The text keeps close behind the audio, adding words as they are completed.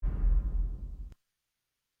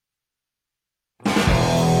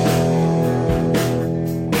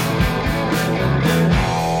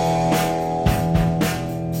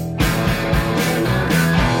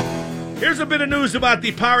bit of news about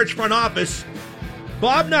the Pirates front office.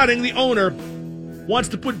 Bob Nutting, the owner, wants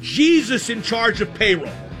to put Jesus in charge of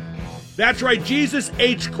payroll. That's right, Jesus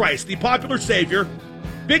H. Christ, the popular savior,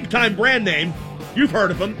 big-time brand name. You've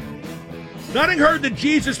heard of him. Nutting heard that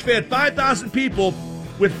Jesus fed 5,000 people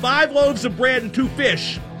with 5 loaves of bread and 2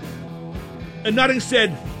 fish. And Nutting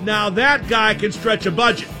said, now that guy can stretch a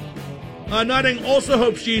budget. Nutting also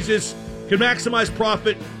hopes Jesus can maximize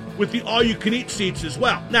profit with the all-you-can-eat seats as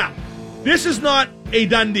well. Now, this is not a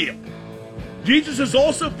done deal. Jesus is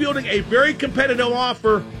also fielding a very competitive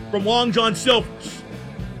offer from Long John Silver's.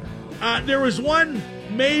 There was one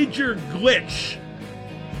major glitch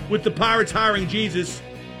with the Pirates hiring Jesus.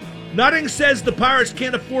 Nutting says the Pirates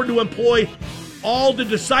can't afford to employ all the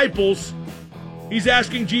disciples. He's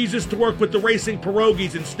asking Jesus to work with the racing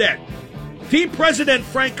pierogies instead. Team president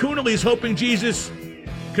Frank Coonelly is hoping Jesus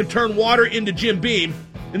can turn water into Jim Beam,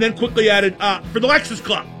 and then quickly added, for the Lexus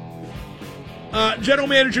Club. General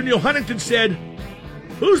Manager Neil Huntington said,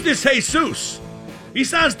 who's this Jesus? He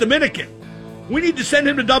sounds Dominican. We need to send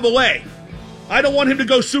him to AA. I don't want him to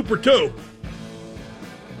go Super 2.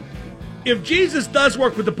 If Jesus does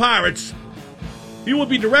work with the Pirates, he will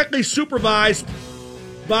be directly supervised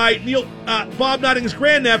by Bob Nutting's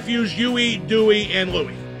grandnephews, Huey, Dewey, and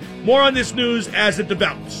Louie. More on this news as it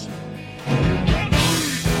develops.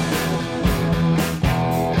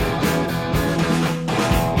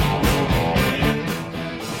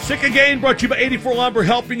 Sick Again, brought to you by 84 Lumber,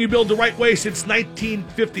 helping you build the right way since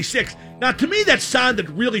 1956. Now, to me, that sounded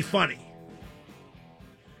really funny.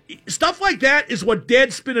 Stuff like that is what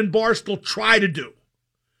Deadspin and Barstool try to do,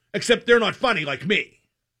 except they're not funny like me.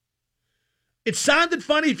 It sounded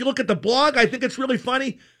funny. If you look at the blog, I think it's really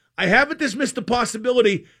funny. I haven't dismissed the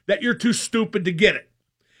possibility that you're too stupid to get it.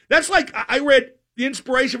 That's like, I read, the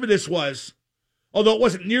inspiration for this was, although it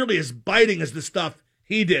wasn't nearly as biting as the stuff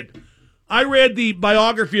he did, I read the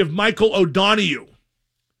biography of Michael O'Donoghue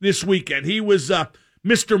this weekend. He was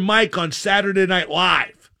Mr. Mike on Saturday Night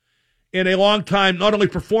Live, and a long-time not only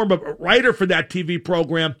performer but writer for that TV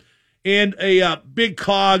program, and a big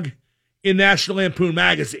cog in National Lampoon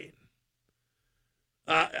magazine.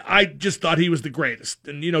 I just thought he was the greatest.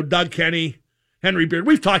 And, Doug Kenny, Henry Beard,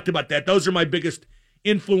 we've talked about that. Those are my biggest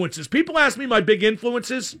influences. People ask me my big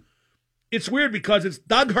influences. It's weird because it's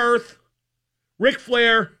Doug Hirth, Ric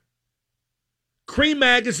Flair, Cream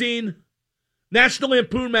Magazine, National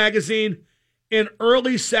Lampoon Magazine, and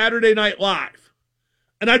early Saturday Night Live.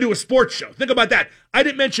 And I do a sports show. Think about that. I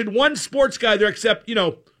didn't mention one sports guy there except,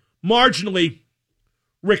 marginally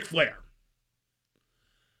Ric Flair.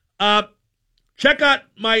 Check out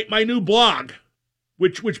my new blog,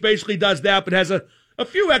 which basically does that, but has a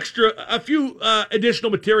few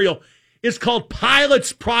additional material. It's called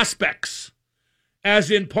Pilate's Prospects,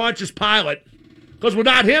 as in Pontius Pilate, because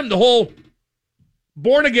without him, the whole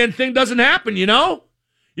born-again thing doesn't happen, You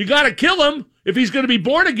got to kill him if he's going to be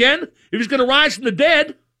born again, if he's going to rise from the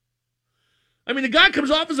dead. I mean, the guy comes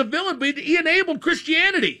off as a villain, but he enabled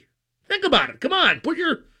Christianity. Think about it. Come on, put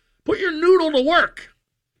your noodle to work,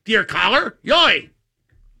 dear caller. Yoy.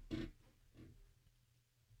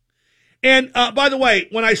 And by the way,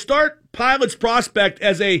 when I start Pilate's Prospect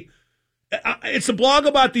it's a blog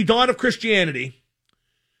about the dawn of Christianity.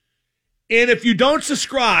 And if you don't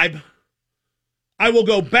subscribe, I will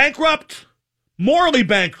go bankrupt, morally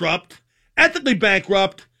bankrupt, ethically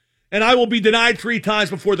bankrupt, and I will be denied 3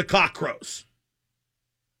 times before the cock crows.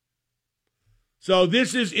 So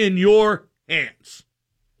this is in your hands.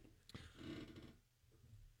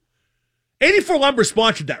 84 Lumber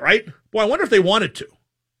sponsored that, right? Boy, I wonder if they wanted to.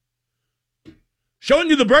 Showing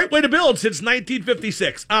you the right way to build since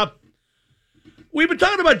 1956. We've been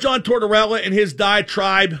talking about John Tortorella and his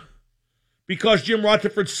diatribe because Jim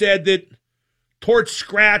Rutherford said that Torts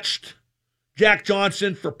scratched Jack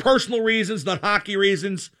Johnson for personal reasons, not hockey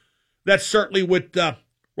reasons. That's certainly what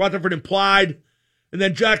Rutherford implied. And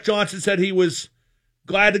then Jack Johnson said he was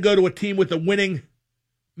glad to go to a team with a winning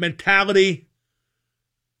mentality.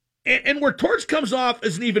 And where Torts comes off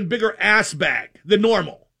as an even bigger ass bag than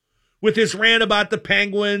normal with his rant about the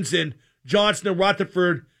Penguins and Johnson and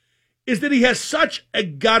Rutherford is that he has such a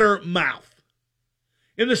gutter mouth.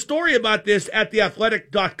 In the story about this at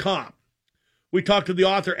theathletic.com, we talked to the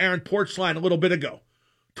author Aaron Portzline a little bit ago.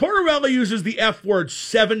 Tortorella uses the F word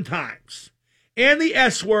 7 times, and the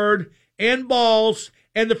S word, and balls,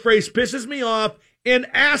 and the phrase pisses me off, and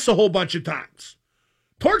ass a whole bunch of times.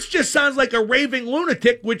 Torts just sounds like a raving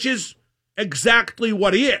lunatic, which is exactly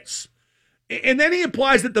what he is. And then he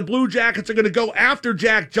implies that the Blue Jackets are going to go after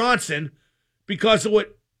Jack Johnson because of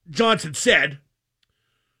what Johnson said.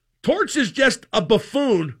 Torts is just a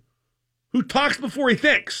buffoon who talks before he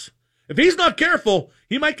thinks. If he's not careful,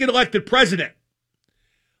 he might get elected president.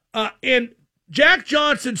 And Jack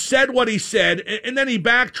Johnson said what he said, and then he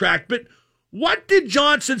backtracked. But what did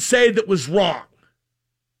Johnson say that was wrong?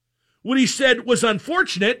 What he said was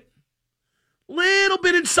unfortunate, little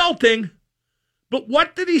bit insulting, but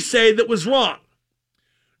what did he say that was wrong?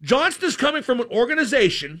 Johnson is coming from an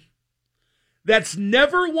organization that's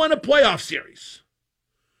never won a playoff series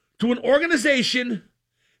to an organization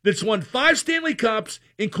that's won 5 Stanley Cups,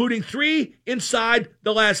 including 3 inside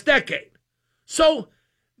the last decade. So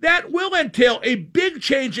that will entail a big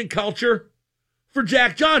change in culture for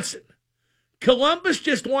Jack Johnson. Columbus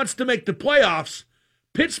just wants to make the playoffs.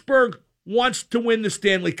 Pittsburgh wants to win the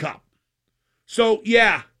Stanley Cup. So,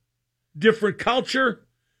 yeah, different culture,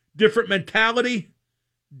 different mentality,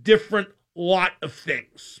 different lot of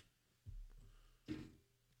things.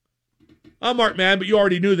 I'm Mark Mann, but you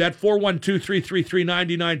already knew that.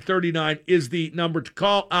 412-333-9939 is the number to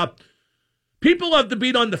call. People love to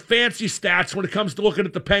beat on the fancy stats when it comes to looking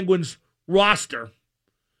at the Penguins roster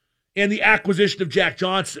and the acquisition of Jack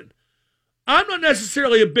Johnson. I'm not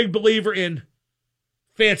necessarily a big believer in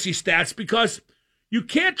fancy stats because you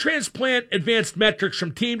can't transplant advanced metrics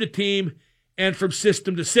from team to team and from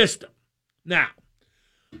system to system. Now,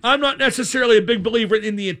 I'm not necessarily a big believer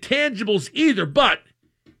in the intangibles either, but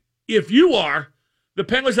if you are, the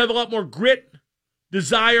Penguins have a lot more grit,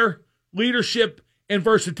 desire, leadership, and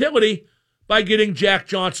versatility by getting Jack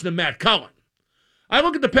Johnson and Matt Cullen. I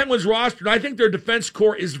look at the Penguins roster, and I think their defense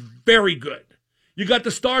core is very good. You got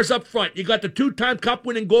the stars up front. You got the 2-time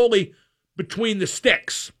Cup-winning goalie between the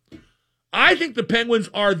sticks. I think the Penguins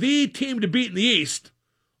are the team to beat in the East,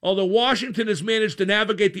 although Washington has managed to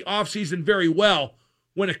navigate the offseason very well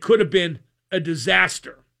when it could have been a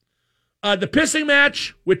disaster. The pissing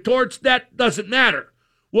match with Torts, that doesn't matter.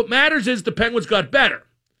 What matters is the Penguins got better,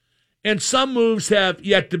 and some moves have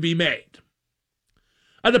yet to be made.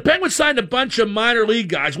 The Penguins signed a bunch of minor league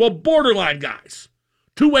guys, well, borderline guys,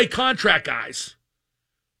 2-way contract guys,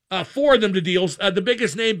 4 of them to deals, the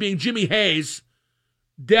biggest name being Jimmy Hayes,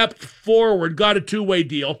 depth forward, got a 2-way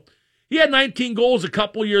deal. He had 19 goals a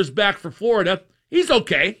couple years back for Florida. He's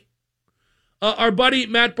okay. Our buddy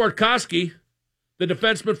Matt Bartkowski, the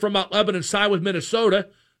defenseman from Mount Lebanon, signed with Minnesota.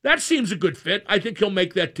 That seems a good fit. I think he'll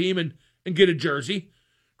make that team and get a jersey.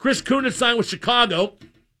 Chris Kunitz signed with Chicago.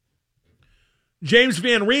 James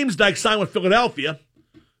Van Riemsdyk signed with Philadelphia.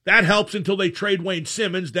 That helps until they trade Wayne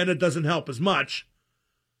Simmons. Then it doesn't help as much.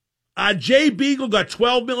 Jay Beagle got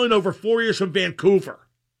 $12 million over 4 years from Vancouver.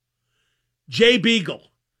 Jay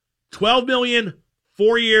Beagle, $12 million,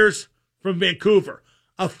 4 years from Vancouver.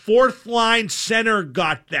 A fourth-line center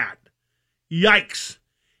got that. Yikes.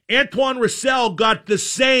 Antoine Roussel got the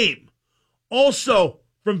same, also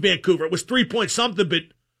from Vancouver. It was 3-point-something, but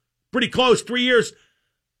pretty close, 3 years.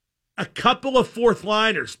 A couple of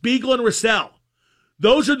fourth-liners, Beagle and Roussel.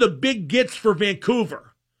 Those are the big gets for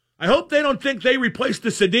Vancouver. I hope they don't think they replaced the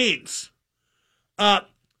Sedins.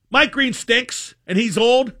 Mike Green stinks, and he's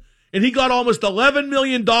old, and he got almost $11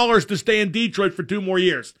 million to stay in Detroit for 2 more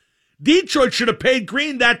years. Detroit should have paid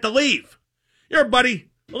Green that to leave. Here, buddy,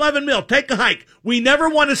 11 mil, take a hike. We never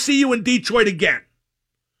want to see you in Detroit again.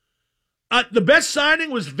 The best signing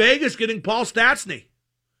was Vegas getting Paul Stastny.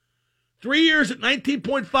 3 years at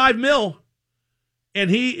 19.5 mil,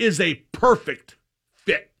 and he is a perfect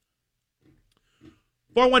fit.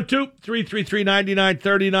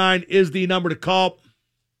 412-333-9939 is the number to call.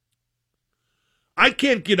 I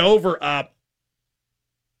can't get over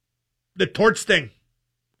the Torts thing.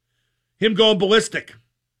 Him going ballistic.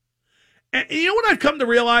 And you know what I've come to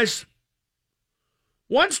realize?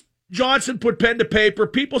 Once Johnson put pen to paper,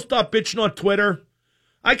 people stopped bitching on Twitter.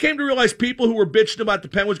 I came to realize people who were bitching about the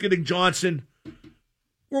Penguins getting Johnson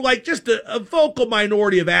were like just a vocal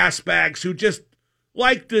minority of assbags who just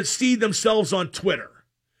like to see themselves on Twitter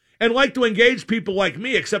and like to engage people like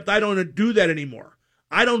me, except I don't do that anymore.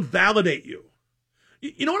 I don't validate you.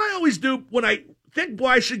 You know what I always do when I think, boy,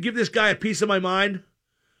 I should give this guy a piece of my mind?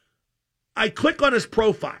 I click on his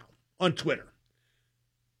profile on Twitter.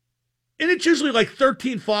 And it's usually like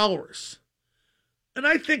 13 followers. And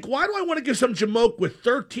I think, why do I want to give some jamoke with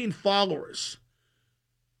 13 followers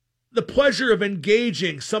the pleasure of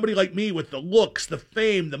engaging somebody like me with the looks, the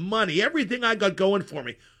fame, the money, everything I got going for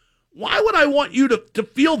me? Why would I want you to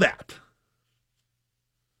feel that?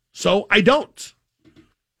 So I don't.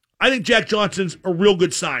 I think Jack Johnson's a real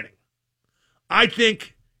good signing. I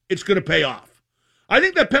think it's going to pay off. I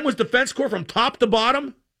think that Penguins defense core from top to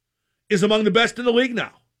bottom is among the best in the league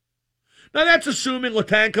now. Now that's assuming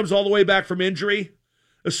Letang comes all the way back from injury,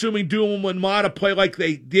 assuming Dumo and Mata play like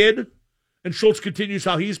they did, and Schultz continues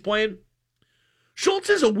how he's playing. Schultz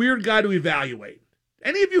is a weird guy to evaluate.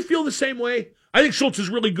 Any of you feel the same way? I think Schultz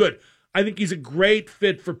is really good. I think he's a great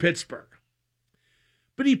fit for Pittsburgh.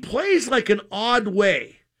 But he plays like an odd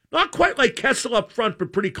way. Not quite like Kessel up front,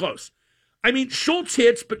 but pretty close. I mean, Schultz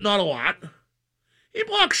hits, but not a lot. He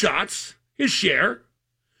blocks shots, his share.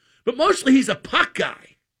 But mostly he's a puck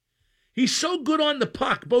guy. He's so good on the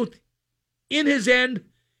puck, both in his end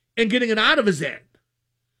and getting it out of his end.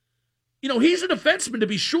 You know, he's a defenseman to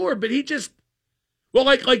be sure, but he just, well,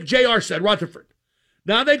 like JR said, Rutherford.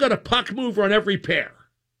 Now they got a puck mover on every pair.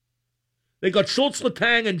 They got Schultz,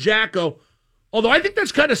 Letang, and Jacko. Although I think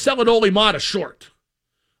that's kind of selling Ole Mata short.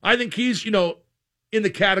 I think he's, in the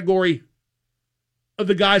category of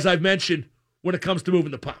the guys I've mentioned when it comes to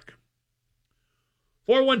moving the puck.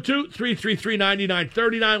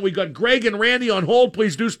 412-333-9939. We got Greg and Randy on hold.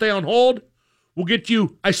 Please do stay on hold. We'll get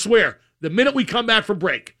you, I swear, the minute we come back from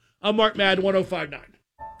break. I'm Mark Madden, 1059.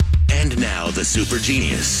 And now the super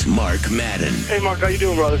genius, Mark Madden. Hey, Mark, how you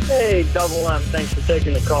doing, brother? Hey, Double M, thanks for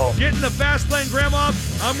taking the call. Get in the fast lane, Grandma.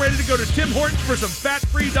 I'm ready to go to Tim Hortons for some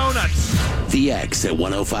fat-free donuts. The X at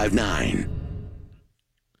 1059.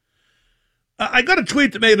 I got a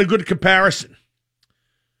tweet that made a good comparison.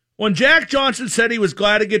 When Jack Johnson said he was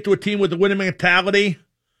glad to get to a team with a winning mentality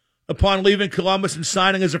upon leaving Columbus and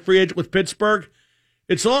signing as a free agent with Pittsburgh,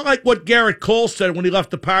 it's a lot like what Garrett Cole said when he left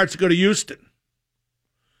the Pirates to go to Houston.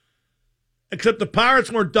 Except the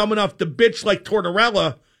Pirates weren't dumb enough to bitch like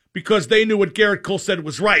Tortorella because they knew what Garrett Cole said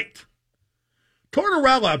was right.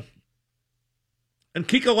 Tortorella and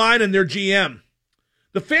Kekalainen, their GM,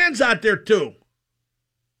 the fans out there too,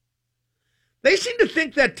 they seem to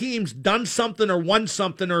think that team's done something or won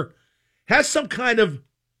something or has some kind of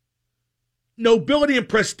nobility and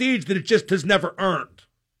prestige that it just has never earned.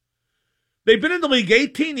 They've been in the league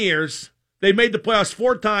 18 years, they've made the playoffs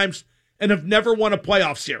 4 times, and have never won a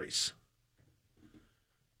playoff series.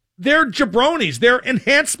 They're jabronis. They're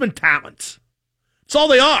enhancement talents. That's all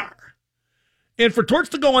they are. And for Torts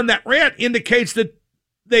to go on that rant indicates that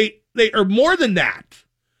they are more than that.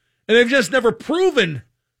 And they've just never proven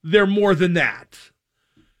they're more than that.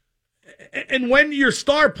 And when your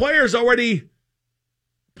star player is already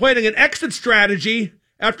planning an exit strategy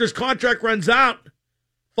after his contract runs out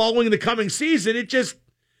following the coming season, it just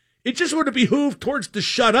would have behooved Torts to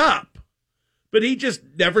shut up. But he just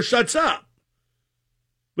never shuts up.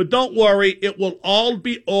 But don't worry, it will all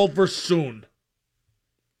be over soon.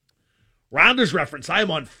 Rounders reference, I am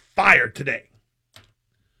on fire today.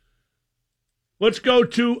 Let's go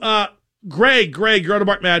to Greg. Greg, you're on the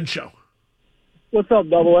Mark Madden Show. What's up,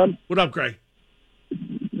 Double M? What up, Greg?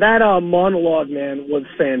 That monologue, man, was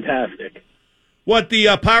fantastic. What,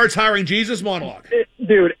 the Pirates hiring Jesus monologue?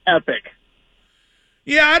 Dude, epic.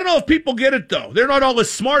 Yeah, I don't know if people get it, though. They're not all as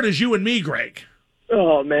smart as you and me, Greg.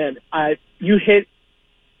 Oh, man, you hit...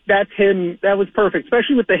 That's him. That was perfect,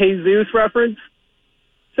 especially with the Jesus reference.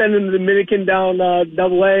 Sending the Dominican down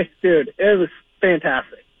Double A. Dude, it was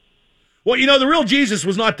fantastic. Well, the real Jesus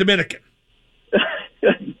was not Dominican.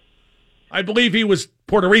 I believe he was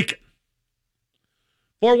Puerto Rican.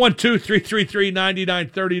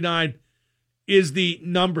 412-333-9939 is the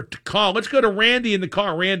number to call. Let's go to Randy in the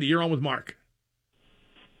car. Randy, you're on with Mark.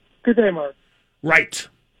 Good day, Mark. Right.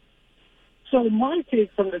 So my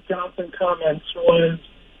take from the Johnson comments was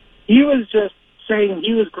he was just saying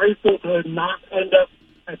he was grateful to not end up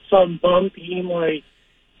at some bum team like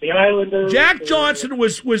the Islanders. Jack Johnson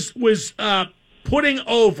was putting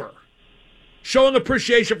over, showing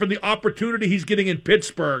appreciation for the opportunity he's getting in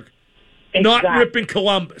Pittsburgh, not ripping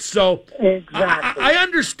Columbus. So I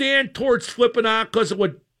understand Torts flipping out because of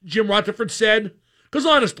what Jim Rutherford said. Because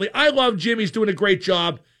honestly, I love Jim. He's doing a great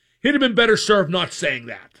job. He'd have been better served not saying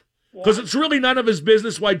that. Because it's really none of his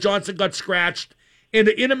business why Johnson got scratched. And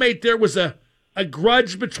to intimate there was a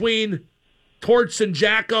grudge between Torts and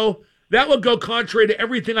Jacko, that would go contrary to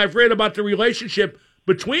everything I've read about the relationship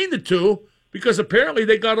between the two, because apparently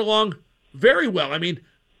they got along very well. I mean,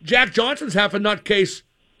 Jack Johnson's half a nutcase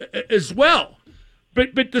as well.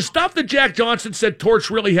 But the stuff that Jack Johnson said Torts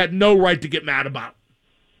really had no right to get mad about.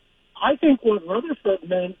 I think what Rutherford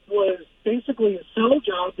meant was basically a sell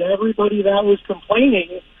job to everybody that was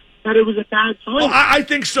complaining that it was a bad time. Well, I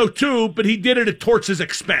think so too, but he did it at Torts'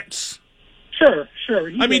 expense. Sure.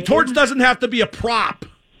 I mean, Torts doesn't have to be a prop,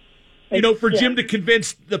 for Jim to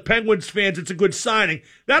convince the Penguins fans it's a good signing.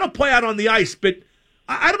 That'll play out on the ice, but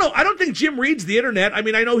I don't know. I don't think Jim reads the internet. I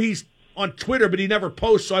mean, I know he's on Twitter, but he never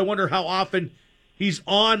posts, so I wonder how often he's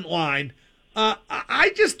online.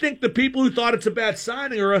 I just think the people who thought it's a bad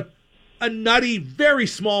signing are a nutty, very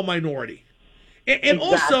small minority. And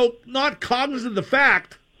also not cognizant of the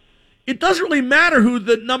fact it doesn't really matter who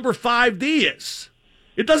the number 5D is.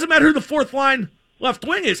 It doesn't matter who the fourth line left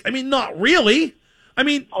wing is. I mean, not really. I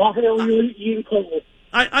mean, I'll hail you, Ian Cole.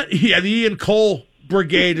 Yeah, the Ian Cole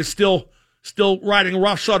brigade is still riding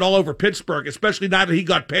roughshod all over Pittsburgh, especially now that he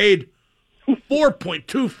got paid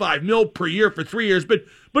 $4.25 million per year for 3 years. But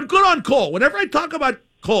good on Cole. Whenever I talk about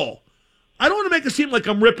Cole, I don't want to make it seem like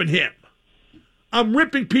I'm ripping him. I'm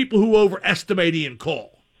ripping people who overestimate Ian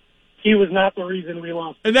Cole. He was not the reason we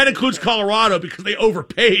lost. And that includes Colorado because they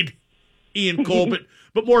overpaid Ian Cole,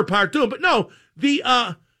 but more power to him. But no, the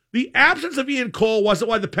absence of Ian Cole wasn't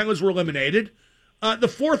why the Penguins were eliminated. The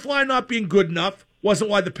fourth line not being good enough wasn't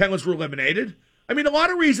why the Penguins were eliminated. I mean, a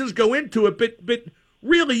lot of reasons go into it, but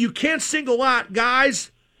really you can't single out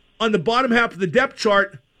guys on the bottom half of the depth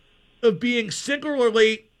chart of being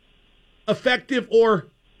singularly effective or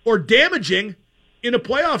damaging in a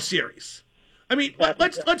playoff series. I mean,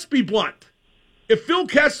 let's be blunt. If Phil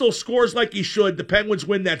Kessel scores like he should, the Penguins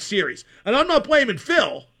win that series. And I'm not blaming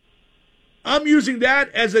Phil. I'm using that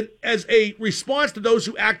as a response to those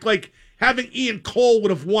who act like having Ian Cole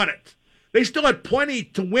would have won it. They still had plenty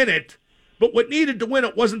to win it, but what needed to win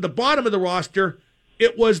it wasn't the bottom of the roster.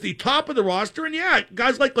 It was the top of the roster. And yeah,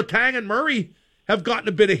 guys like Letang and Murray have gotten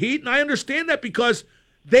a bit of heat, and I understand that because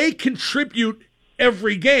they contribute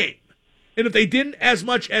every game. And if they didn't as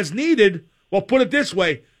much as needed, well, put it this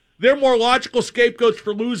way, they're more logical scapegoats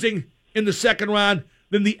for losing in the second round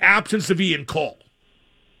than the absence of Ian Cole.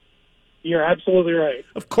 You're absolutely right.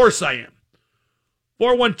 Of course I am.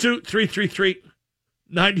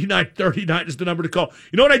 412-333-9939 is the number to call.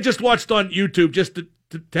 You know what I just watched on YouTube just to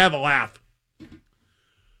have a laugh?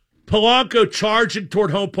 Polanco charging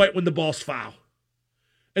toward home plate when the ball's foul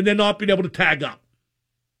and then not being able to tag up.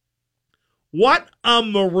 What a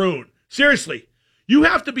maroon. Seriously, you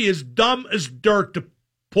have to be as dumb as dirt to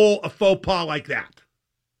pull a faux pas like that.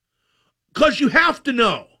 Because you have to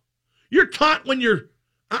know. You're taught when you're...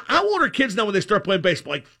 How old are kids now when they start playing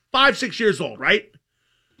baseball? Like 5, 6 years old, right?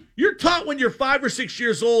 You're taught when you're 5 or 6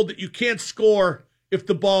 years old that you can't score if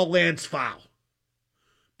the ball lands foul.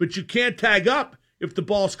 But you can't tag up if the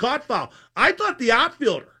ball's caught foul. I thought the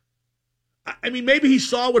outfielder, I mean, maybe he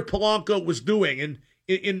saw what Polanco was doing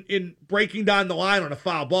in breaking down the line on a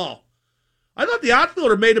foul ball. I thought the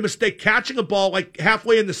outfielder made a mistake catching a ball like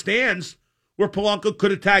halfway in the stands where Polanco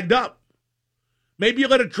could have tagged up. Maybe you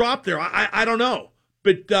let it drop there. I don't know.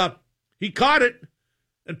 But he caught it,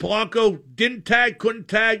 and Polanco didn't tag, couldn't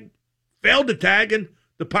tag, failed to tag, and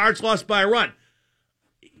the Pirates lost by a run.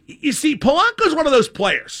 You see, Polanco's one of those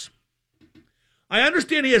players. I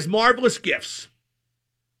understand he has marvelous gifts.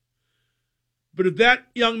 But if that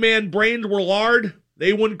young man's brains were lard,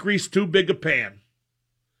 they wouldn't grease too big a pan.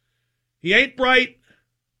 He ain't bright.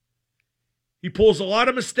 He pulls a lot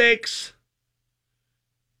of mistakes.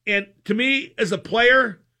 And to me, as a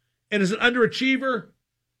player and as an underachiever,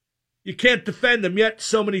 you can't defend him, yet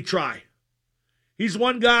so many try. He's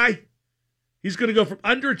one guy. He's going to go from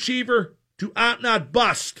underachiever to out-and-out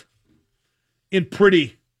bust in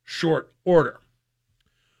pretty short order.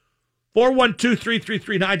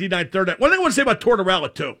 412-333-9939. One thing I want to say about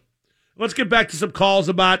Tortorella, too. Let's get back to some calls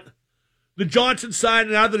about the Johnson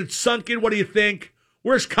sign. Now that it's sunk in, what do you think?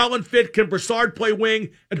 Where's Cullen fit? Can Brassard play wing?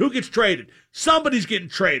 And who gets traded? Somebody's getting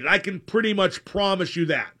traded. I can pretty much promise you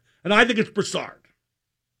that. And I think it's Brassard.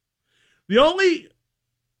 The only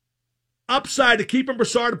upside to keeping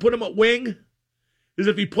Brassard and put him at wing is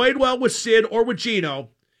if he played well with Sid or with Gino,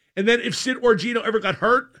 and then if Sid or Gino ever got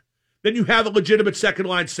hurt, then you have a legitimate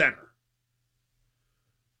second-line center.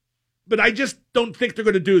 But I just don't think they're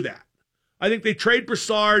going to do that. I think they trade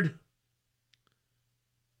Brassard.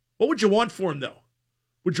 What would you want for him, though?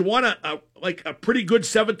 Would you want a pretty good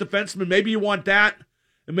seventh defenseman? Maybe you want that,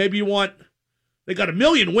 and maybe you want... They got a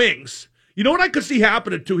million wings. You know what I could see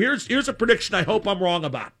happening, too? Here's a prediction I hope I'm wrong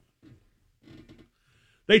about.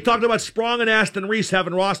 They talked about Sprong and Aston Reese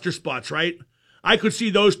having roster spots, right? I could see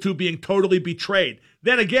those two being totally betrayed.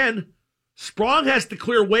 Then again, Sprong has to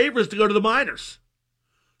clear waivers to go to the minors.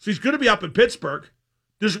 So he's going to be up in Pittsburgh.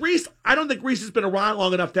 There's Reese. I don't think Reese has been around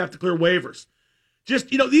long enough to have to clear waivers. Just,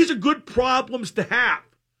 these are good problems to have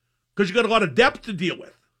because you got a lot of depth to deal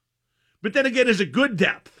with. But then again, is it good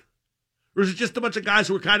depth? Or is it just a bunch of guys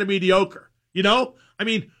who are kind of mediocre? I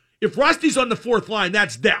mean, if Rusty's on the fourth line,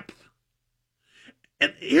 that's depth.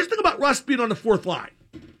 And here's the thing about Rust being on the fourth line.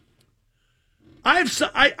 I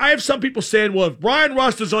have some people saying, well, if Brian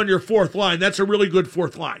Rust is on your fourth line, that's a really good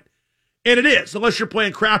fourth line. And it is, unless you're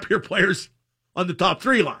playing crappier players on the top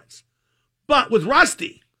three lines. But with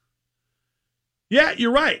Rusty, yeah,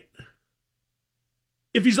 you're right.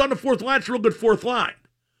 If he's on the fourth line, it's a real good fourth line.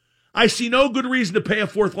 I see no good reason to pay a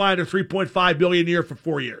fourth liner $3.5 billion a year for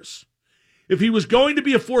 4 years. If he was going to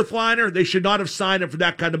be a fourth liner, they should not have signed him for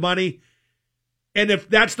that kind of money. And if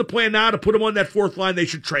that's the plan now to put him on that fourth line, they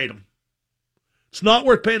should trade him. It's not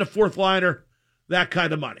worth paying a fourth liner that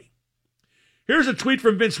kind of money. Here's a tweet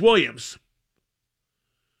from Vince Williams.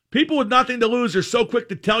 People with nothing to lose are so quick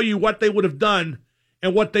to tell you what they would have done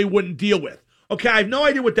and what they wouldn't deal with. Okay, I have no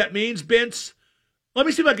idea what that means, Vince. Let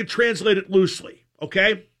me see if I can translate it loosely,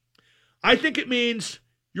 okay? I think it means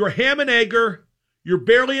you're a ham and egger, you're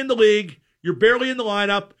barely in the league, you're barely in the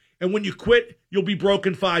lineup, and when you quit, you'll be broke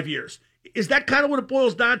in 5 years. Is that kind of what it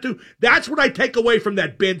boils down to? That's what I take away from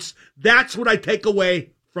that, Vince. That's what I take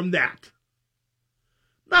away from that.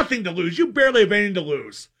 Nothing to lose. You barely have anything to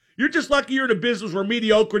lose. You're just lucky you're in a business where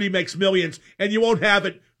mediocrity makes millions, and you won't have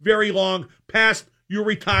it very long past your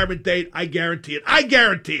retirement date. I guarantee it. I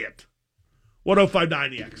guarantee it.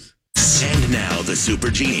 105.9 The X. And now the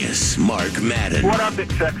super genius, Mark Madden. What up,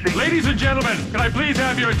 Big Sexy? Ladies and gentlemen, can I please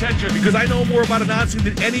have your attention? Because I know more about announcing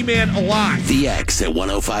than any man alive. The X at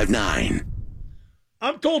 105.9.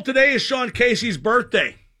 I'm told today is Sean Casey's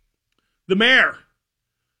birthday. The mayor.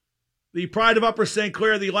 The pride of Upper St.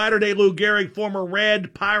 Clair, the latter-day Lou Gehrig, former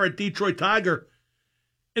Red, Pirate, Detroit Tiger.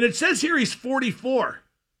 And it says here he's 44.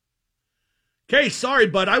 Case, sorry,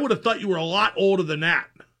 bud, I would have thought you were a lot older than that.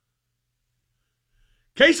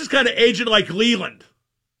 Case is kind of aging like Leland.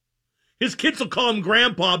 His kids will call him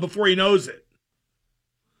Grandpa before he knows it.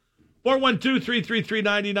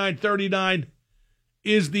 412-333-9939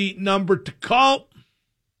 is the number to call.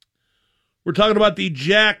 We're talking about the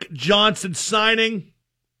Jack Johnson signing.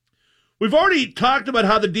 We've already talked about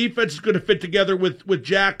how the defense is going to fit together with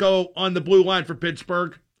Jacko on the blue line for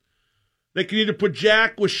Pittsburgh. They can either put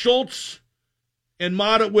Jack with Schultz and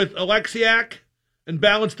Mata with Alexiak and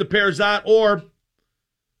balance the pairs out, or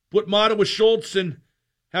put Mata with Schultz and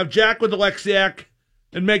have Jack with Alexiak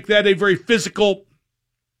and make that a very physical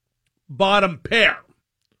bottom pair.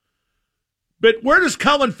 But where does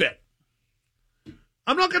Cullen fit?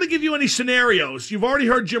 I'm not going to give you any scenarios. You've already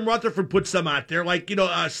heard Jim Rutherford put some out there, like,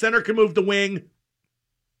 center can move the wing.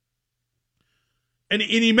 And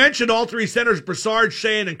he mentioned all three centers, Brassard,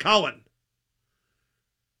 Shane, and Cullen.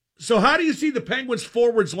 So how do you see the Penguins'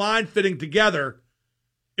 forwards line fitting together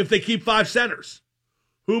if they keep five centers?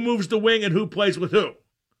 Who moves the wing and who plays with who?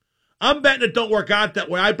 I'm betting it don't work out that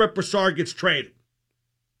way. I bet Brassard gets traded.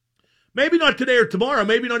 Maybe not today or tomorrow,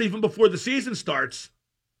 maybe not even before the season starts.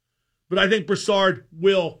 But I think Brassard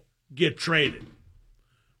will get traded.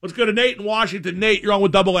 Let's go to Nate in Washington. Nate, you're on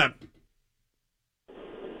with Double M.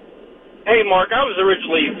 Hey, Mark, I was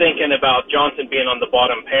originally thinking about Johnson being on the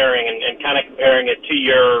bottom pairing and kind of comparing it to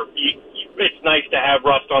it's nice to have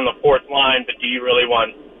Rust on the fourth line, but do you really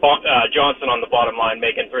want Johnson on the bottom line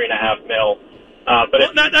making $3.5 million?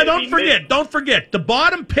 Don't forget, the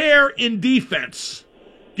bottom pair in defense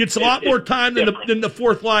gets a lot more time than the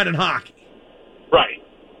fourth line in hockey.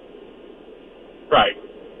 Right.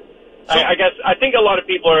 So, I think a lot of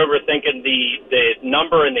people are overthinking the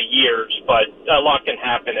number and the years, but a lot can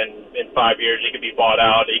happen in 5 years. He could be bought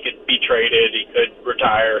out, he could be traded, he could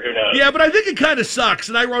retire, who knows? Yeah, but I think it kind of sucks,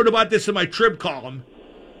 and I wrote about this in my Trib column.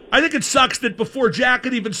 I think it sucks that before Jack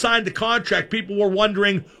had even signed the contract, people were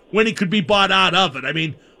wondering when he could be bought out of it. I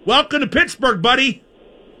mean, welcome to Pittsburgh, buddy.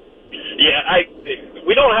 Yeah,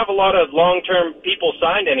 we don't have a lot of long-term people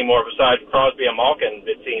signed anymore besides Crosby and Malkin,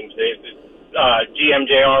 it seems.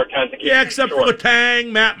 GMJR kind of keeps except for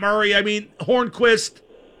Letang, Matt Murray. I mean, Hornquist.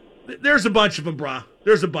 There's a bunch of them, brah.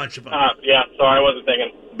 There's a bunch of them. Yeah, sorry, I wasn't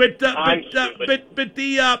thinking. But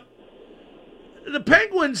the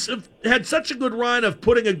Penguins have had such a good run of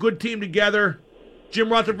putting a good team together.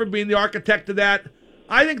 Jim Rutherford being the architect of that.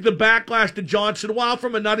 I think the backlash to Johnson, while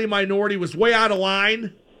from a nutty minority, was way out of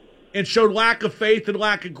line and showed lack of faith and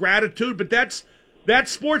lack of gratitude. But that's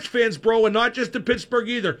sports fans, bro, and not just in Pittsburgh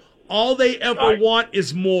either. All they ever want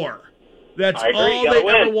is more. That's all they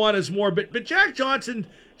ever want is more. But Jack Johnson's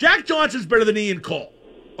better than Ian Cole.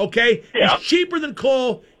 Okay? Yeah. He's cheaper than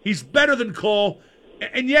Cole. He's better than Cole.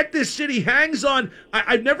 And yet this city hangs on.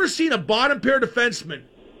 I've never seen a bottom pair defenseman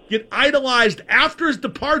get idolized after his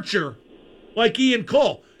departure like Ian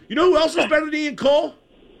Cole. You know who else is better than Ian Cole?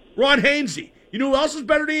 Ron Hainsey. You know who else is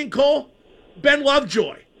better than Ian Cole? Ben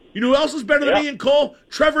Lovejoy. You know who else is better than Ian Cole?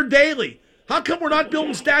 Trevor Daley. How come we're not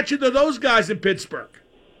building statues of those guys in Pittsburgh?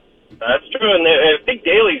 That's true, and I think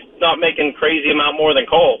Daley's not making crazy amount more than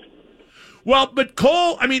Cole. Well, but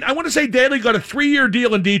Cole, I want to say Daley got a 3-year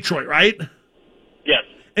deal in Detroit, right? Yes.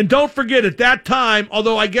 And don't forget, at that time,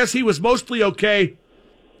 although I guess he was mostly okay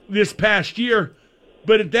this past year,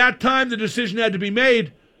 but at that time the decision had to be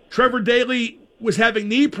made. Trevor Daley was having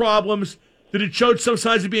knee problems that had showed some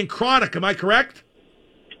signs of being chronic. Am I correct?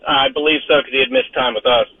 I believe so, because he had missed time with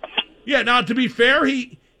us. Yeah, now to be fair,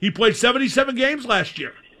 he played 77 games last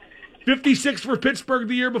year. 56 for Pittsburgh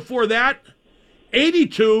the year before that.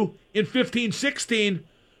 82 in 15-16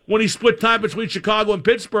 when he split time between Chicago and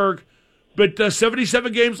Pittsburgh. But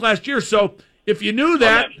 77 games last year. So if you knew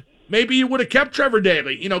that, maybe you would have kept Trevor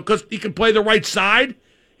Daley, because he can play the right side.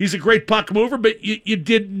 He's a great puck mover, but you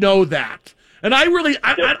did know that. And I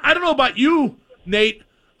don't know about you, Nate.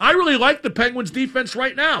 I really like the Penguins' defense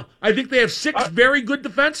right now. I think they have 6 very good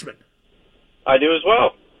defensemen. I do as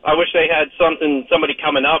well. I wish they had somebody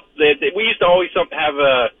coming up. We used to always have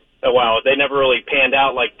they never really panned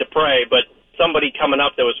out like Dupre, but somebody coming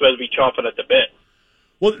up that was supposed to be chomping at the bit.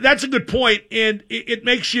 Well, that's a good point, and it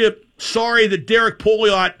makes you sorry that Derek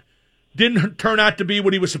Pouliot didn't turn out to be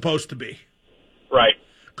what he was supposed to be. Right.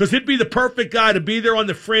 Because he'd be the perfect guy to be there on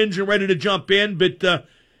the fringe and ready to jump in, but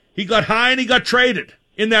he got high and he got traded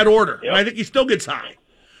in that order. Yep. And I think he still gets high.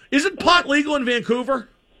 Isn't pot legal in Vancouver?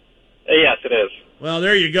 Yes, it is. Well,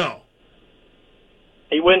 there you go.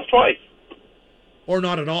 He wins twice. Or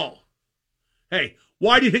not at all. Hey,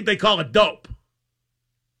 why do you think they call it dope?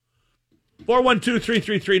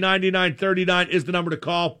 412-333-9939 is the number to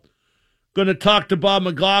call. Going to talk to Bob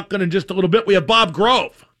McLaughlin in just a little bit. We have Bob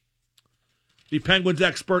Grove, the Penguins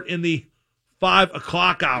expert, in the 5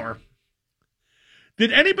 o'clock hour.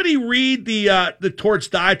 Did anybody read the Torts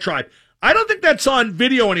diatribe? I don't think that's on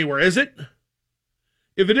video anywhere, is it?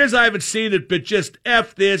 If it is, I haven't seen it, but just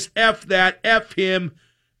F this, F that, F him,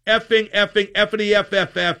 effing,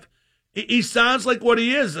 effity, F. He sounds like what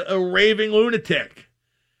he is, a raving lunatic.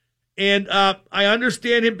 And I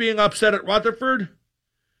understand him being upset at Rutherford,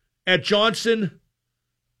 at Johnson,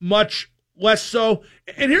 much less so.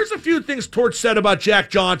 And here's a few things Torts said about Jack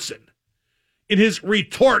Johnson in his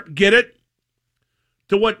retort, get it,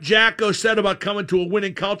 to what Jacko said about coming to a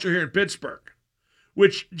winning culture here in Pittsburgh,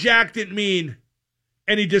 which Jack didn't mean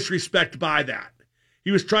any disrespect by that.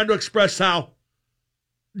 He was trying to express how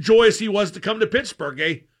joyous he was to come to Pittsburgh,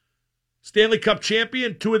 a Stanley Cup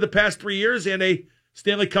champion 2 of the past 3 years and a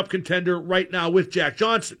Stanley Cup contender right now with Jack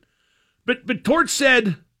Johnson. But Torts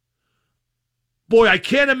said, boy, I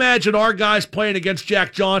can't imagine our guys playing against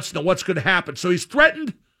Jack Johnson and what's going to happen. So he's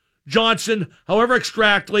threatened Johnson, however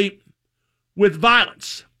extractly, with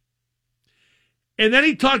violence. And then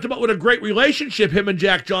he talked about what a great relationship him and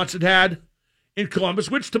Jack Johnson had in Columbus,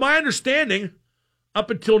 which to my understanding, up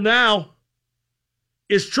until now,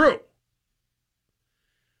 is true.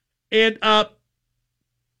 And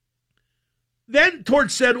then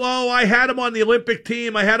Torts said, well, I had him on the Olympic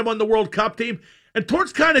team, I had him on the World Cup team. And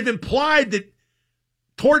Torts kind of implied that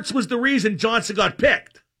Torts was the reason Johnson got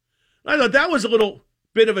picked. I thought that was a little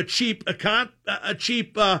bit of a cheap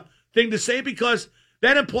thing to say, because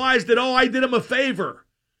that implies that, I did him a favor.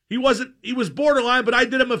 He was borderline, but I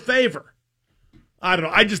did him a favor. I don't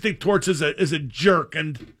know. I just think Torts is a jerk,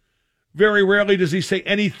 and very rarely does he say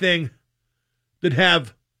anything that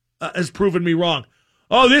has proven me wrong.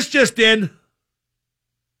 Oh, this just in.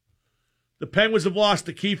 The Penguins have lost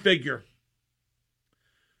a key figure.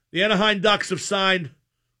 The Anaheim Ducks have signed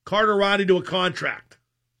Carter Roddy to a contract.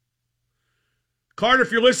 Carter,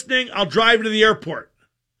 if you're listening, I'll drive you to the airport.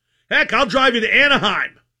 Heck, I'll drive you to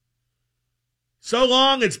Anaheim. So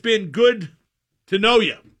long, it's been good to know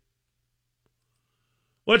you.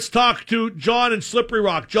 Let's talk to John in Slippery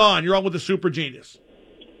Rock. John, you're on with the Super Genius.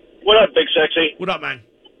 What up, Big Sexy? What up, man?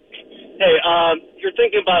 Hey, you're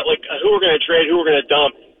thinking about who we're going to trade, who we're going to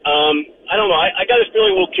dump. I don't know. I got a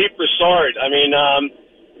feeling we'll keep Brassard. I mean,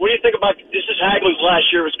 what do you think about this? Is Hagelin's last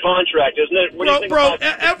year of his contract, isn't it? What do you think about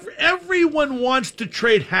everyone wants to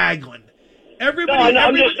trade Hagelin.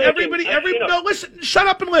 Listen, shut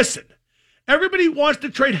up and listen. Everybody wants to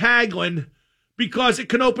trade Hagelin because it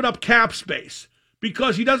can open up cap space,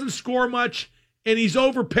 because he doesn't score much and he's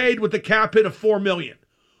overpaid with a cap hit of $4 million.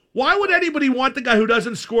 Why would anybody want the guy who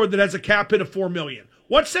doesn't score that has a cap hit of $4 million?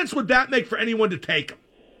 What sense would that make for anyone to take him?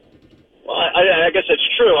 Well, I guess that's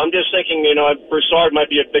true. I'm just thinking, Brassard might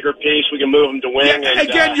be a bigger piece. We can move him to wing. Yeah,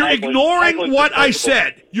 again, you're ignoring what I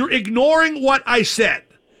said. You're ignoring what I said.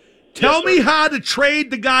 Tell me how to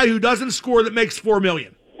trade the guy who doesn't score that makes $4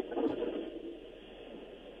 million.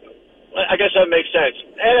 I guess that makes sense.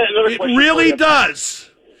 And it really does.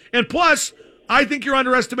 And plus, I think you're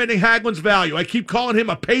underestimating Hagelin's value. I keep calling him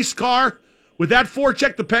a pace car. With that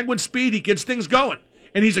forecheck, the Penguin speed, he gets things going.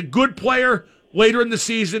 And he's a good player later in the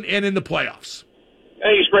season and in the playoffs.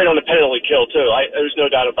 And he's great on the penalty kill, too. There's no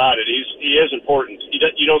doubt about it. He is important.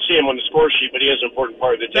 You don't see him on the score sheet, but he is an important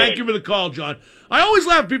part of the team. Thank you for the call, John. I always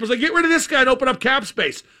laugh at people say, get rid of this guy and open up cap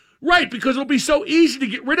space. Right, because it'll be so easy to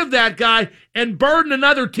get rid of that guy and burden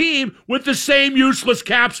another team with the same useless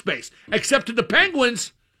cap space. Except to the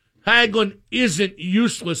Penguins, Hagelin isn't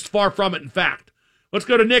useless, far from it, in fact. Let's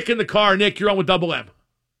go to Nick in the car. Nick, you're on with Double M.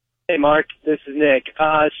 Hey, Mark, this is Nick.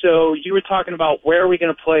 So you were talking about where are we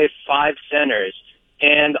going to play 5 centers,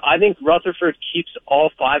 and I think Rutherford keeps all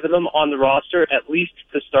 5 of them on the roster at least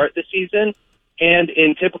to start the season. And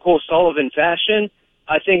in typical Sullivan fashion,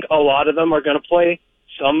 I think a lot of them are going to play,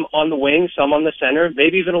 some on the wing, some on the center,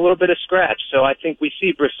 maybe even a little bit of scratch. So I think we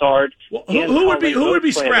see Broussard. Well, who would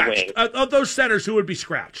be scratched? Of those centers, who would be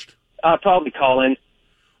scratched? Probably Colin.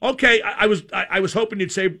 Okay, I was hoping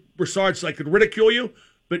you'd say Broussard so I could ridicule you.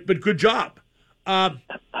 But good job. I'm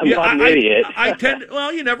not an idiot.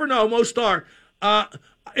 Well, you never know. Most are.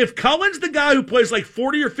 If Cullen's the guy who plays like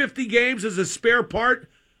 40 or 50 games as a spare part,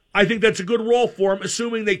 I think that's a good role for him,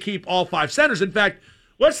 assuming they keep all 5 centers. In fact,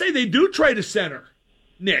 let's say they do trade a center,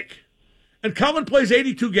 Nick, and Cullen plays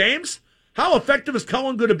 82 games. How effective is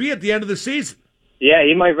Cullen going to be at the end of the season? Yeah,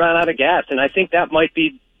 he might run out of gas, and I think that might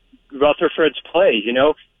be Rutherford's play.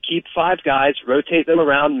 Keep 5 guys, rotate them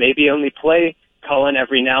around, maybe only play Cullen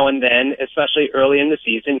every now and then, especially early in the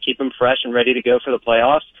season, keep him fresh and ready to go for the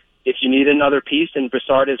playoffs. If you need another piece and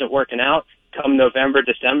Broussard isn't working out, come November,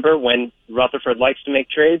 December, when Rutherford likes to make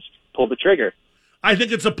trades, pull the trigger. I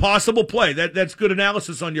think it's a possible play. That's good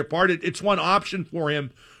analysis on your part. It's one option for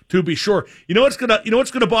him, to be sure. You know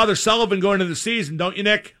what's gonna bother Sullivan going into the season, don't you,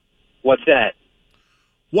 Nick? What's that?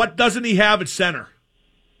 What doesn't he have at center?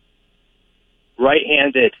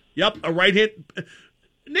 Right-handed. Yep, a right-hand.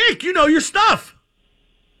 Nick, you know your stuff.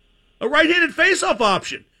 A right-handed face-off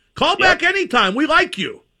option. Call back anytime. We like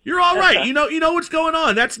you. You're all right. You know what's going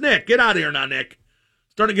on. That's Nick. Get out of here now, Nick.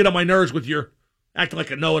 Starting to get on my nerves with your acting like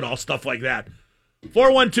a know-it-all, stuff like that.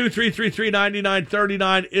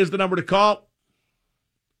 412-333-9939 is the number to call.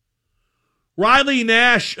 Riley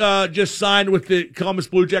Nash just signed with the Columbus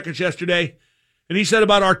Blue Jackets yesterday, and he said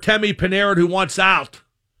about Artemi Panarin, who wants out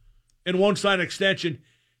and won't sign an extension.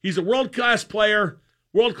 He's a world-class player.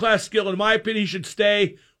 World-class skill. In my opinion, he should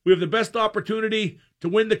stay. We have the best opportunity to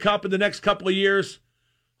win the Cup in the next couple of years.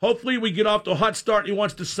 Hopefully we get off to a hot start. He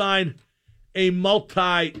wants to sign a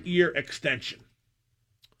multi-year extension.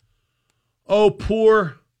 Oh,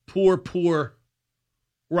 poor, poor, poor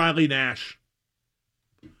Riley Nash.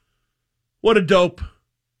 What a dope.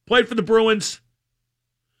 Played for the Bruins.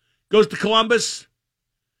 Goes to Columbus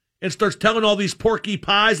and starts telling all these porky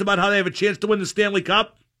pies about how they have a chance to win the Stanley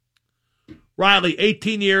Cup. Riley,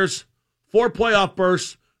 18 years, 4 playoff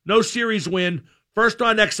berths, no series win,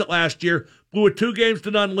 first-round exit last year, blew a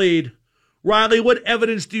 2-0 lead. Riley, what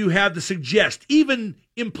evidence do you have to suggest, even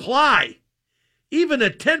imply, even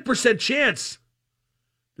a 10% chance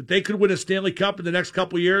that they could win a Stanley Cup in the next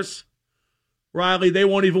couple of years? Riley, they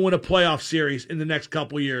won't even win a playoff series in the next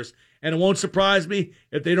couple of years. And it won't surprise me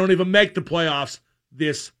if they don't even make the playoffs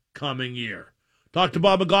this coming year. Talk to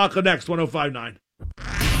Bob McLaughlin next, 105.9.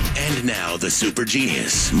 And now the super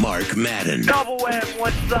genius, Mark Madden. Double M,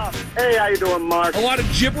 what's up? Hey, how you doing, Mark? A lot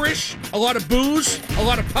of gibberish, a lot of booze, a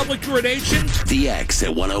lot of public urination. The X at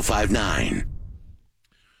 105.9.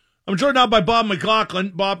 I'm joined now by Bob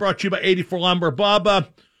McLaughlin. Bob, brought to you by 84 Lumber. Bob,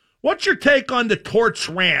 what's your take on the Torts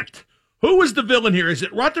rant? Who is the villain here? Is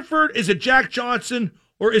it Rutherford? Is it Jack Johnson?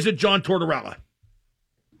 Or is it John Tortorella?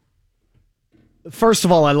 First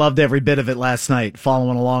of all, I loved every bit of it last night,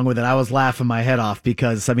 following along with it. I was laughing my head off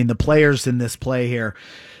because, the players in this play here,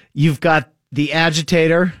 you've got the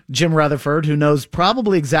agitator, Jim Rutherford, who knows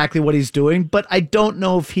probably exactly what he's doing, but I don't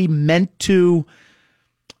know if he meant to.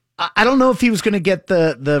 I don't know if he was going to get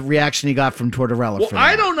the reaction he got from Tortorella. Well,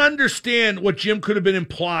 I don't understand what Jim could have been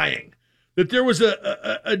implying, that there was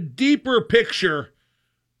a deeper picture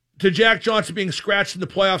to Jack Johnson being scratched in the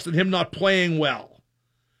playoffs than him not playing well.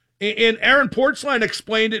 And Aaron Portzline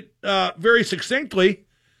explained it very succinctly.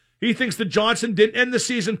 He thinks that Johnson didn't end the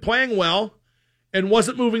season playing well and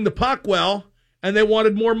wasn't moving the puck well, and they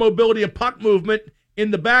wanted more mobility and puck movement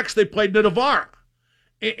in the backs they played to Navarre.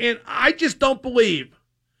 And I just don't believe,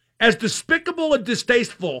 as despicable and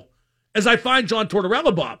distasteful as I find John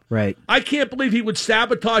Tortorella, Bob, right, I can't believe he would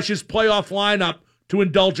sabotage his playoff lineup to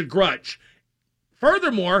indulge a grudge.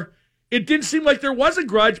 Furthermore, it didn't seem like there was a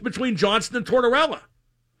grudge between Johnson and Tortorella.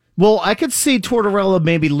 Well, I could see Tortorella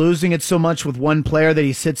maybe losing it so much with one player that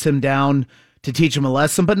he sits him down to teach him a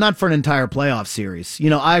lesson, but not for an entire playoff series.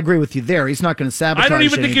 I agree with you there. He's not going to sabotage I don't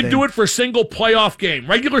even think anything. he'd do it for a single playoff game.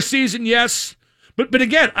 Regular season, yes. But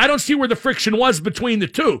again, I don't see where the friction was between the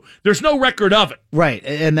two. There's no record of it. Right,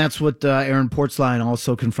 and that's what Aaron Portzline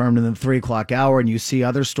also confirmed in the 3 o'clock hour, and you see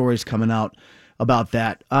other stories coming out about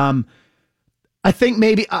that. I think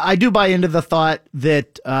maybe I do buy into the thought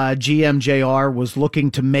that GM JR was looking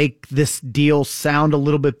to make this deal sound a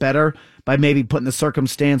little bit better by maybe putting the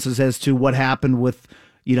circumstances as to what happened with,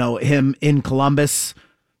 him in Columbus,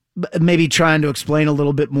 maybe trying to explain a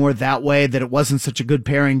little bit more that way, that it wasn't such a good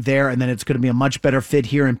pairing there, and then it's going to be a much better fit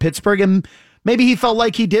here in Pittsburgh. And maybe he felt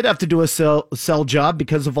like he did have to do a sell job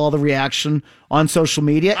because of all the reaction on social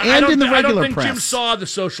media and in the regular press. I don't think Jim saw the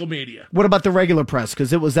social media. What about the regular press?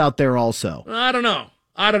 Because it was out there also. I don't know.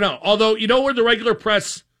 Although, where the regular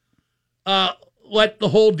press let the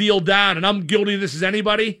whole deal down, and I'm guilty of this as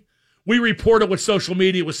anybody, we reported what social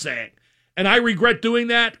media was saying. And I regret doing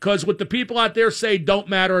that because what the people out there say don't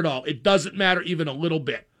matter at all. It doesn't matter even a little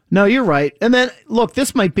bit. No, you're right. And then, look,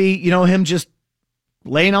 this might be, him just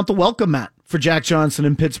laying out the welcome mat for Jack Johnson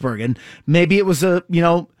in Pittsburgh. And maybe it was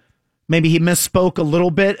maybe he misspoke a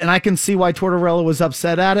little bit, and I can see why Tortorella was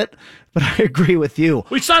upset at it, but I agree with you.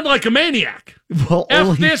 We sounded like a maniac. Well,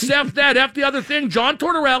 F this, F that, F the other thing. John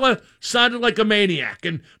Tortorella sounded like a maniac.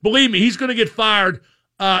 And believe me, he's going to get fired.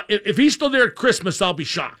 If he's still there at Christmas, I'll be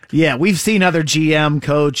shocked. Yeah, we've seen other GM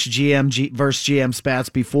coach, versus GM spats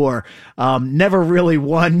before. Never really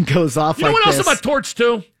one goes off like this. You know what else about Torts,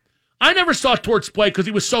 too? I never saw Torts play because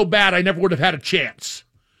he was so bad I never would have had a chance.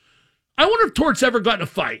 I wonder if Torts ever got in a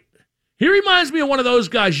fight. He reminds me of one of those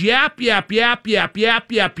guys, yap, but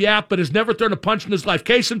has never thrown a punch in his life.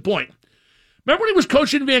 Case in point. Remember when he was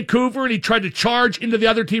coaching in Vancouver and he tried to charge into the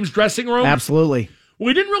other team's dressing room? Absolutely. Well,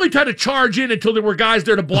 he didn't really try to charge in until there were guys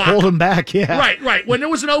there to block. Hold him back, yeah. Right. When there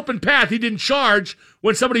was an open path, he didn't charge.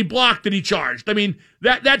 When somebody blocked it, he charged. I mean,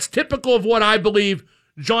 that's typical of what I believe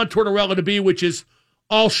John Tortorella to be, which is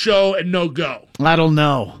all show and no go. I don't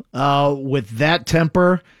know. With that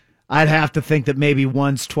temper, I'd have to think that maybe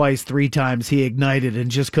once, twice, three times he ignited and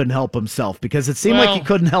just couldn't help himself because it seemed like he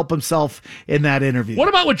couldn't help himself in that interview. What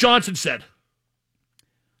about what Johnson said?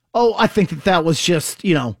 Oh, I think that was just,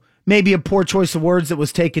 maybe a poor choice of words that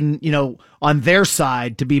was taken, on their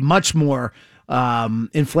side to be much more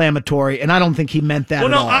inflammatory, and I don't think he meant that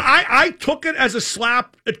at all. I took it as a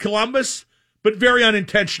slap at Columbus, but very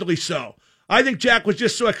unintentionally so. I think Jack was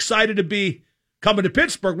just so excited to be coming to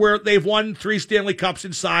Pittsburgh, where they've won 3 Stanley Cups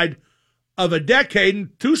inside of a decade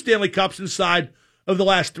and 2 Stanley Cups inside of the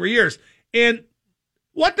last 3 years. And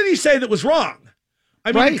what did he say that was wrong?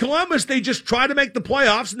 I mean, in Columbus, they just try to make the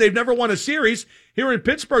playoffs, and they've never won a series. Here in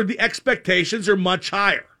Pittsburgh, the expectations are much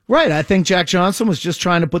higher. Right. I think Jack Johnson was just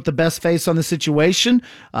trying to put the best face on the situation.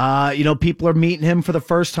 People are meeting him for the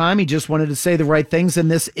first time. He just wanted to say the right things, and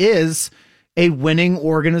this is a winning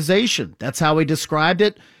organization. That's how he described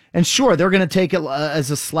it. And sure, they're going to take it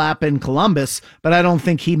as a slap in Columbus, but I don't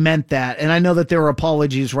think he meant that. And I know that there were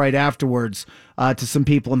apologies right afterwards to some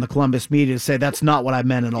people in the Columbus media to say that's not what I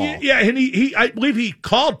meant at all. Yeah, and I believe he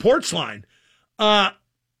called Portsline and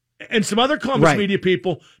some other Columbus media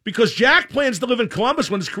people because Jack plans to live in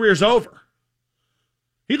Columbus when his career's over.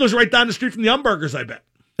 He lives right down the street from the Umburgers, I bet.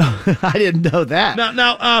 I didn't know that.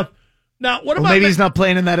 Now, what about maybe he's not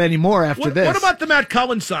playing in that anymore after this. What about the Matt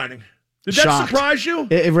Cullen signing? Did that surprise you?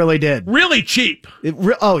 It really did. Really cheap.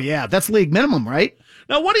 Oh, yeah. That's league minimum, right?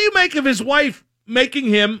 Now, what do you make of his wife making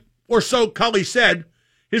him, or so Cully said,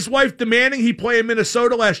 his wife demanding he play in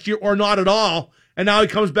Minnesota last year or not at all, and now he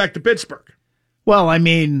comes back to Pittsburgh? Well, I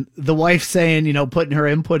mean, the wife saying, putting her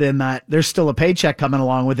input in that, there's still a paycheck coming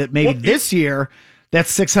along with it. Maybe this year,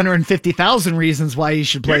 that's 650,000 reasons why you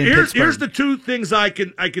should play in Pittsburgh. Here's the two things I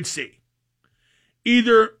could see.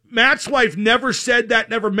 Either Matt's wife never said that,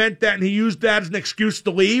 never meant that, and he used that as an excuse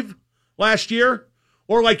to leave last year.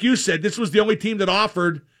 Or like you said, this was the only team that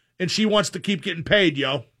offered, and she wants to keep getting paid,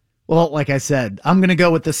 yo. Well, like I said, I'm going to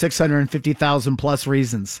go with the 650,000 plus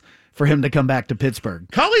reasons for him to come back to Pittsburgh.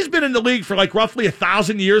 Cully's been in the league for like roughly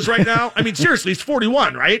 1,000 years right now. I mean, seriously, he's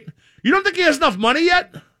 41, right? You don't think he has enough money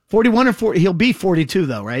yet? 41 or 40? He'll be 42,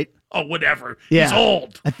 though, right? Oh, whatever. Yeah. He's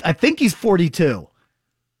old. I think he's 42.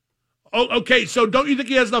 Oh, okay, so don't you think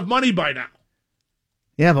he has enough money by now?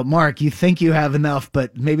 Yeah, but Mark, you think you have enough,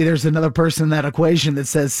 but maybe there's another person in that equation that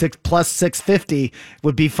says 6 plus 650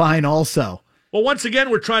 would be fine also. Well, once again,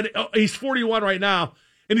 we're trying to... he's 41 right now,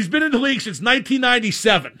 and he's been in the league since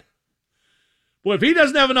 1997. Well, if he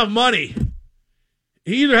doesn't have enough money,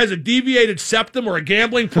 he either has a deviated septum or a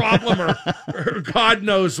gambling problem or God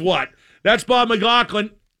knows what. That's Bob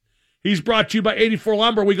McLaughlin. He's brought to you by 84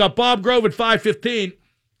 Lumber. We got Bob Grove at 5:15.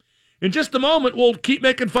 In just a moment, we'll keep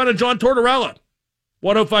making fun of John Tortorella.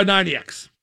 105.9 EX.